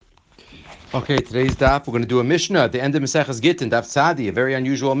Okay, today's daf, we're going to do a Mishnah at the end of Maseches Gitin, Daf Tzadi, a very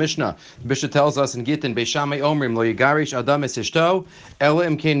unusual Mishnah. The Mishnah tells us in Gitin, Beishamai Omrim, Lo Yigarish Adam Es Ishto, Ela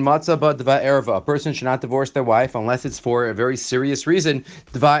Imkein Matzah Ba Dva Erva. A person should not divorce their wife unless it's for a very serious reason,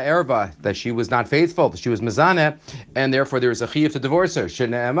 Dva Erva, that she was not faithful, that she was Mizaneh, and therefore there is a chiyuv to divorce her.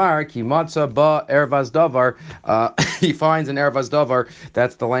 Shene'emar, Ki Matzah Ba Ervas Davar, he finds an Ervas Davar,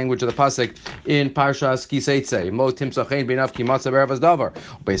 that's the language of the Pasuk, in Parshas Kiseitze, Mo Timsachein B'naf Ki Matzah Ervas Davar.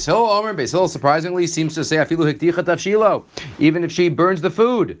 Beis Hillel Omer, Beis Hillel surprisingly seems to say afilu hikticha tafshilo, even if she burns the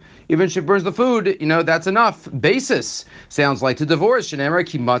food, that's enough basis. Sounds like to divorce. Shenemar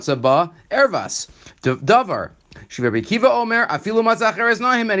ki matzah ba ervas davar. Rabbi Kiva Omer afilu matzah acheres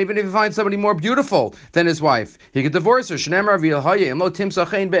nahim, and even if he finds somebody more beautiful than his wife, he could divorce her. Shenemar v'ilhaye imlo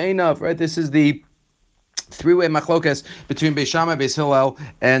timsachein be'enav. Right, this is the three-way machlokas between Beis Shammai, Beis Hillel,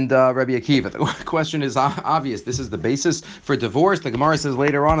 and Rabbi Akiva. The question is obvious. This is the basis for divorce. The Gemaras says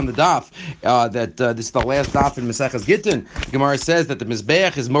later on in the daf that this is the last daf in Maseches Gitin. The Gemaras says that the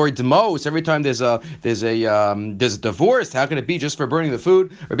mizbeach is more demos. Every time there's a divorce, how can it be just for burning the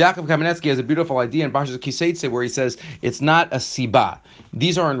food? Rabbi Yaakov Kamenetsky has a beautiful idea in Parshas Kiseitze where he says it's not a siba.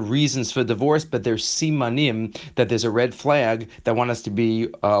 These aren't reasons for divorce, but they're simanim, that there's a red flag that want us to be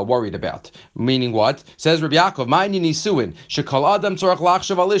worried about. Meaning what? Says Rabbi Yaakov, Ma'ini nisuin, shekol adam tzorach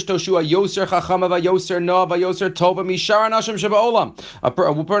lachshav alishto shua yoser chachama vayoser noah vayoser tova mishar anashim sheba'olam. A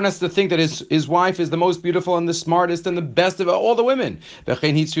person has to think that his wife is the most beautiful and the smartest and the best of all the women.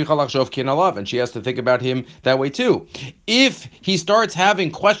 V'chein hi tzricha lachshov kin alav, and she has to think about him that way too. If he starts having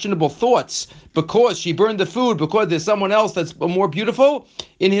questionable thoughts because she burned the food, because there's someone else that's more beautiful,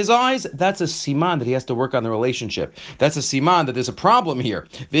 in his eyes, that's a siman that he has to work on the relationship. That's a siman that there's a problem here.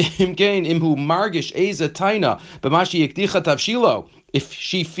 If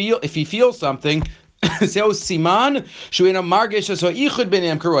he feels something, he doesn't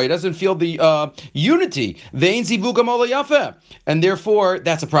feel the unity, and therefore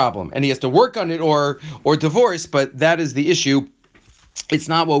that's a problem, and he has to work on it or divorce. But that is the issue. It's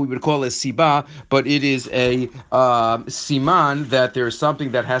not what we would call a siba, but it is a siman that there's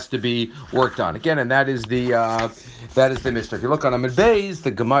something that has to be worked on. Again, and that is the Mishnah. If you look on Amud Beis,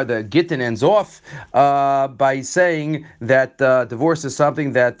 the Gitin ends off by saying that divorce is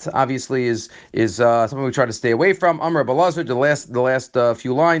something that obviously is something we try to stay away from. Amar Rabbi Rosner, the last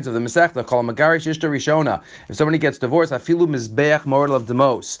few lines of the Masechta, call Magarish Ishta Rishona. If somebody gets divorced, afilu mizbeach moral of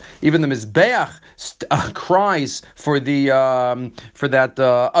demos. Even the mizbeach cries for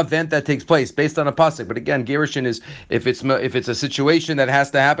that event that takes place based on a pasuk. But again, gerushin is if it's a situation that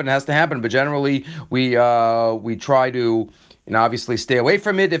has to happen, it has to happen. But generally, we try to obviously stay away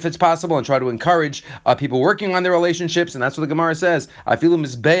from it if it's possible, and try to encourage people working on their relationships. And that's what the Gemara says. I feel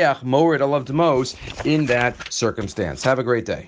mizbeach mored alav demos in that circumstance. Have a great day.